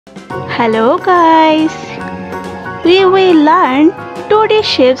Hello guys, we will learn 2D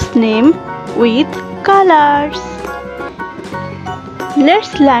shapes name with colors.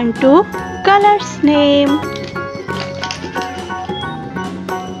 Let's learn to colors name.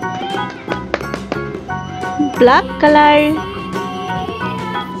 Black color,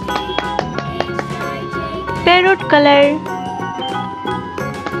 parrot color,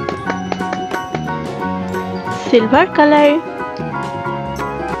 silver color,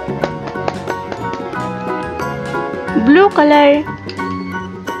 blue color,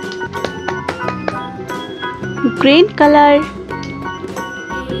 green color,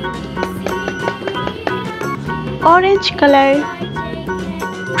 orange color,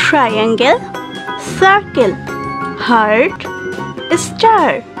 triangle, circle, heart,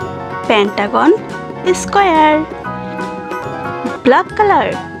 star, pentagon, square. Black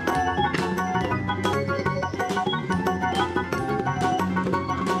color,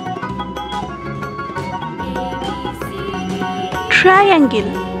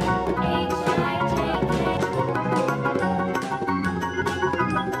 triangle,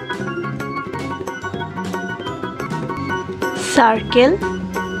 circle,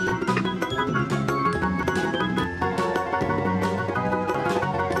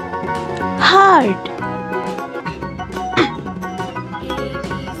 heart,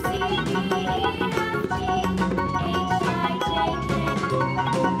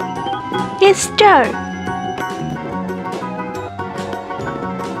 star,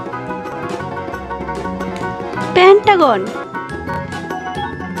 pentagon,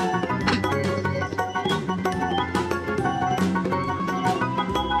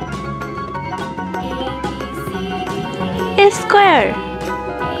 square.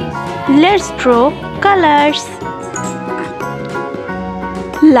 Let's draw colors.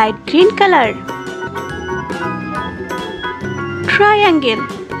 Light green color, triangle,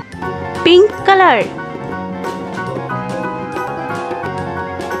 pink color,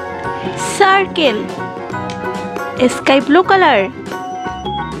 circle, sky blue color,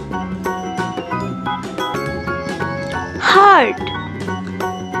 heart,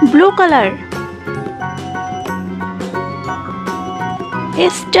 blue color,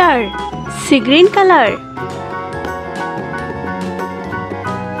 star, sea green color,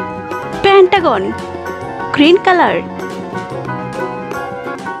 pentagon, green color,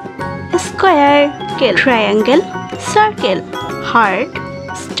 square, triangle, circle, heart,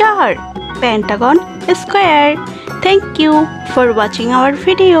 star, pentagon, square. Thank you for watching our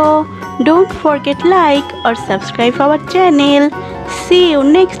video. Don't forget like or subscribe our channel. See you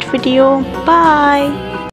next video. Bye.